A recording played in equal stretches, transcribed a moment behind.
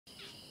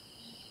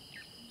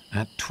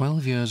At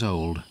 12 years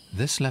old,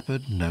 this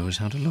leopard knows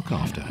how to look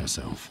after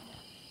herself.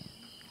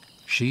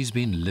 She's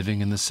been living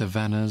in the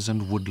savannas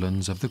and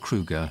woodlands of the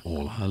Kruger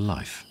all her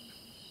life.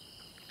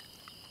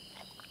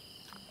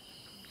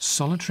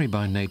 Solitary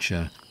by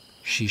nature,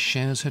 she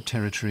shares her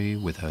territory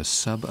with her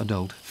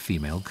sub-adult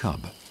female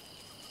cub,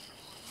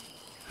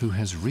 who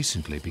has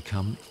recently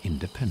become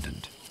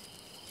independent.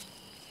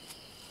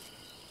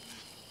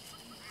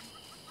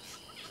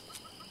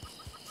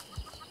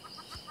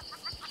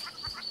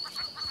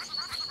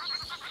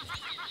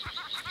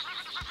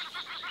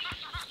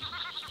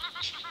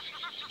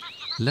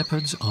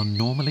 Leopards are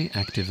normally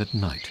active at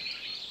night,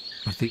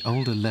 but the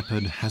older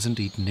leopard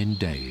hasn't eaten in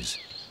days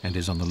and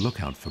is on the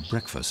lookout for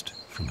breakfast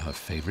from her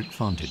favorite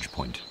vantage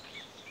point.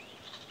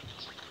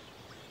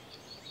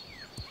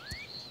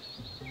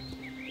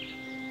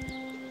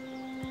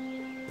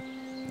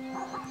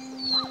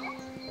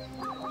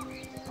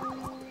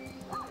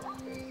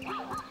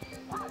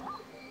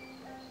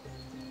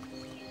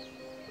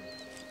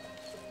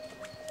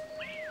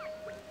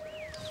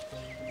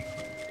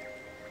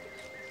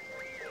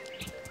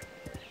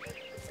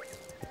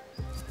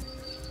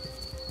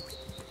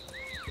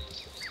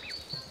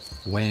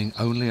 Weighing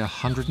only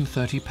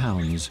 130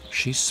 pounds,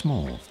 she's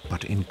small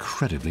but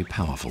incredibly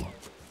powerful.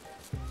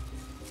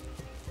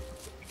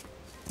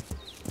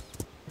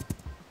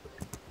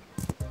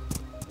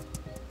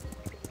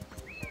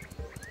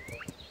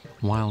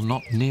 While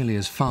not nearly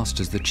as fast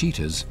as the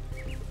cheetahs,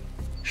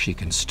 she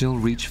can still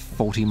reach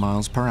 40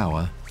 miles per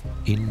hour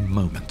in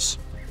moments.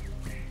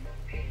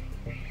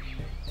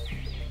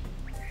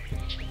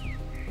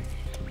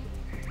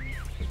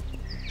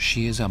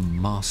 She is a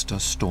master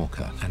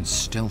stalker, and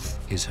stealth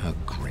is her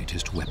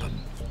greatest weapon,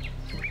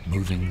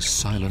 moving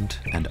silent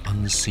and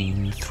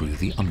unseen through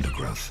the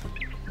undergrowth.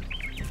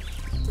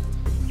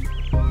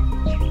 The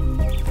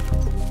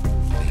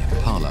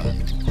impala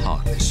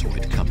hardly saw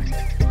it coming.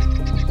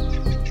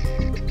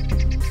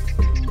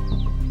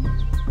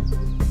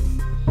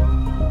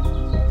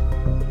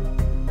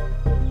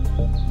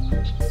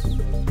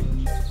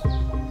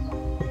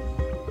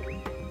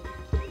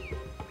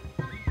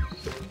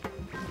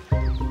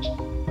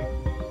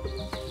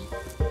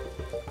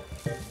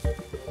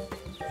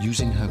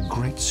 Using her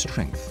great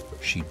strength,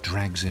 she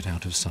drags it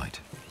out of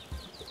sight.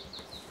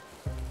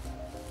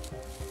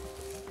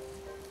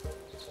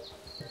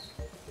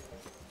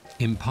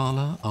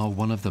 Impala are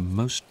one of the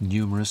most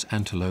numerous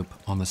antelope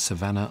on the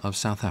savanna of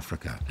South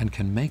Africa and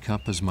can make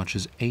up as much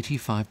as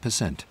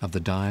 85% of the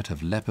diet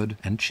of leopard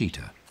and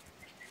cheetah.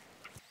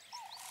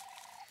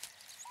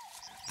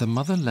 The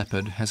mother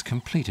leopard has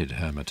completed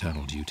her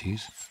maternal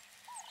duties,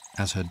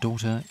 as her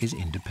daughter is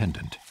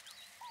independent.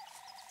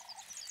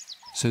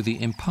 So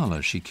the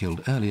impala she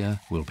killed earlier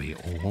will be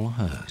all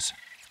hers.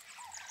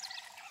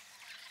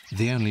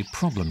 The only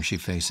problem she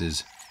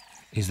faces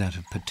is that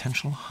of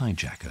potential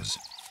hijackers.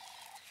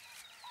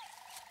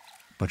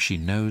 But she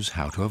knows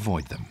how to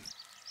avoid them.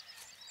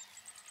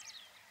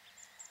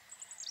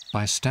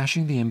 By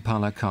stashing the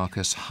impala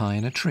carcass high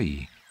in a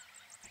tree,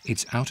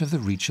 it's out of the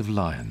reach of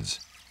lions,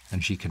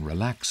 and she can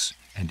relax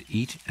and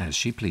eat as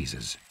she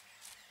pleases.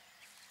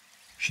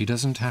 She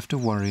doesn't have to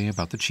worry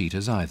about the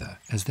cheetahs either,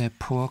 as they're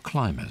poor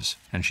climbers,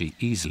 and she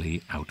easily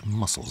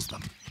outmuscles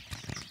them.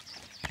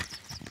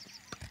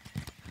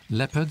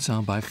 Leopards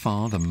are by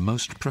far the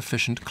most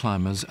proficient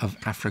climbers of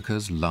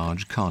Africa's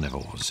large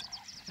carnivores,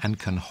 and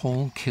can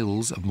haul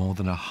kills of more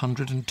than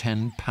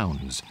 110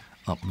 pounds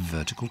up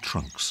vertical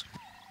trunks.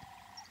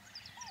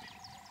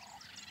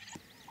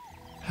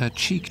 Her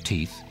cheek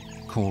teeth,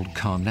 called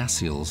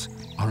carnassials,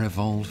 are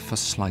evolved for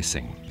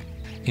slicing.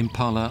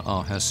 Impala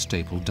are her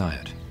staple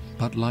diet.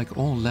 But like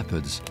all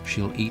leopards,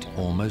 she'll eat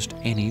almost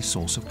any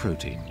source of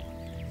protein.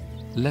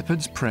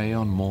 Leopards prey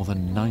on more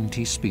than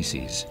 90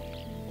 species,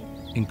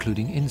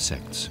 including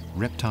insects,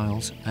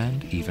 reptiles,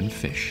 and even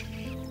fish.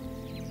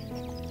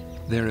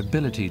 Their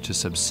ability to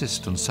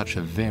subsist on such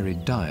a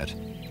varied diet,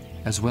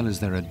 as well as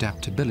their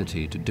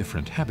adaptability to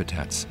different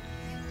habitats,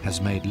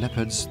 has made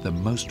leopards the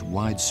most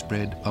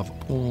widespread of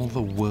all the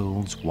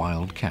world's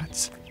wild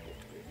cats.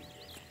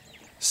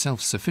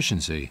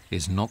 Self-sufficiency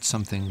is not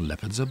something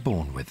leopards are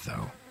born with,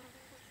 though.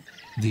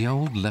 The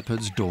old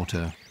leopard's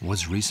daughter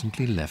was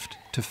recently left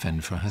to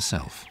fend for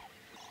herself.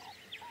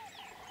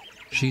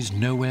 She's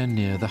nowhere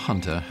near the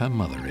hunter her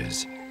mother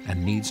is,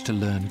 and needs to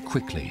learn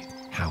quickly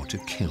how to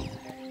kill,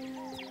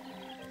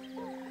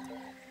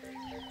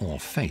 or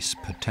face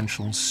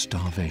potential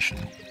starvation.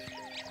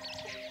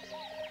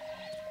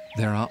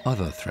 There are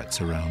other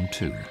threats around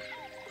too.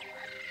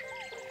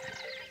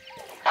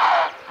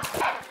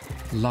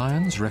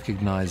 Lions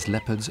recognize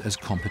leopards as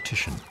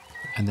competition,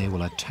 and they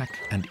will attack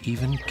and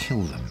even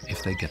kill them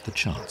if they get the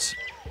chance.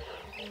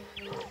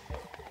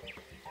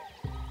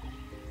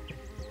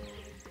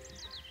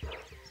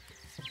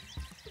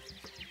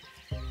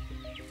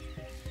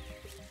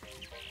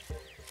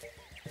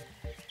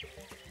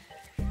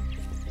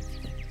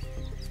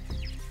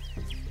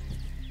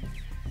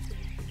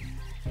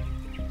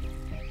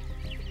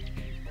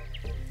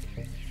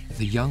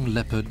 The young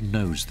leopard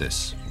knows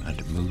this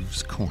and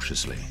moves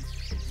cautiously.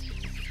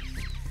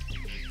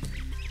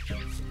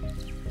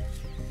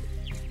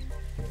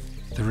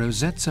 The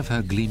rosettes of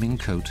her gleaming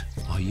coat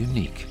are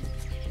unique.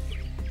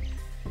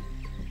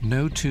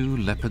 No two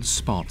leopard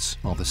spots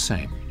are the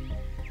same.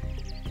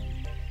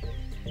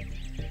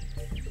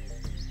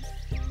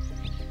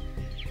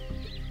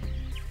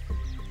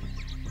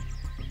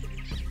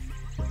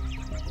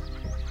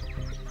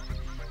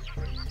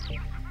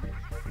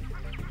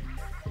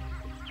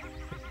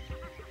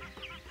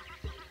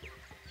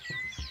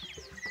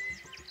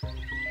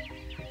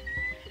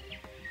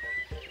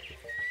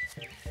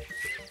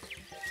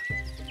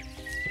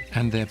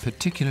 And they're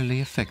particularly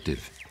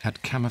effective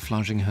at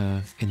camouflaging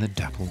her in the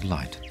dappled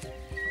light.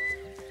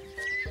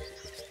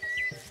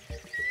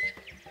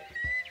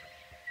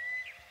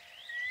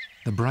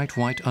 The bright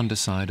white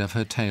underside of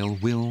her tail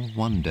will,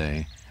 one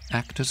day,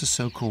 act as a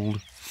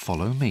so-called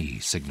 "follow me"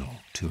 signal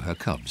to her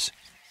cubs,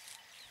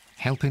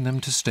 helping them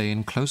to stay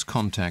in close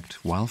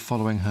contact while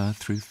following her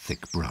through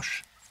thick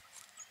brush.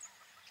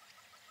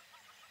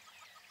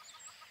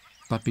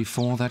 But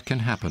before that can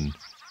happen,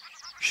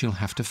 she'll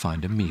have to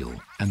find a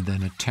meal and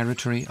then a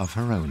territory of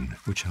her own,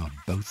 which are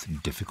both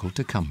difficult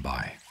to come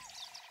by.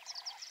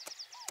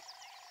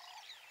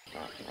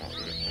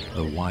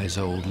 The wise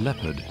old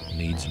leopard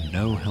needs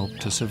no help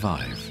to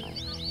survive.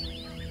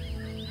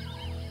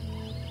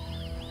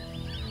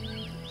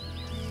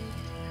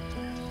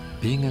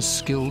 Being a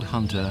skilled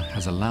hunter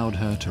has allowed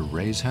her to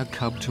raise her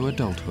cub to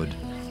adulthood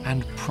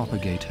and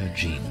propagate her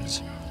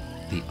genes,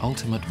 the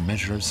ultimate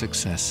measure of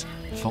success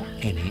for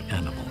any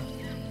animal.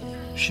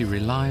 She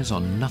relies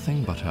on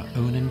nothing but her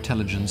own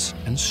intelligence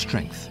and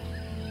strength,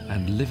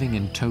 and living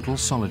in total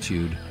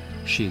solitude,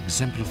 she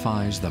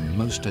exemplifies the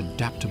most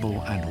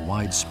adaptable and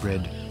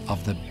widespread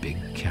of the big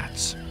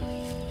cats.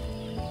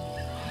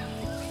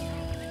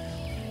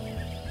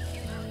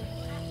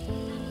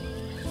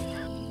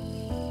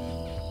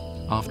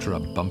 After a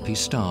bumpy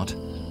start,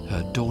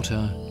 her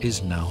daughter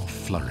is now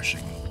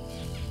flourishing.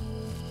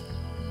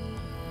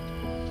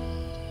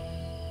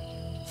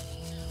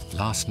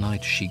 Last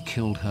night she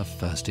killed her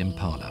first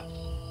impala,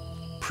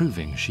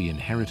 proving she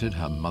inherited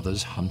her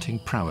mother's hunting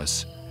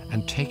prowess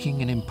and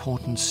taking an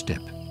important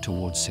step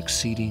towards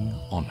succeeding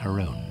on her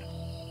own.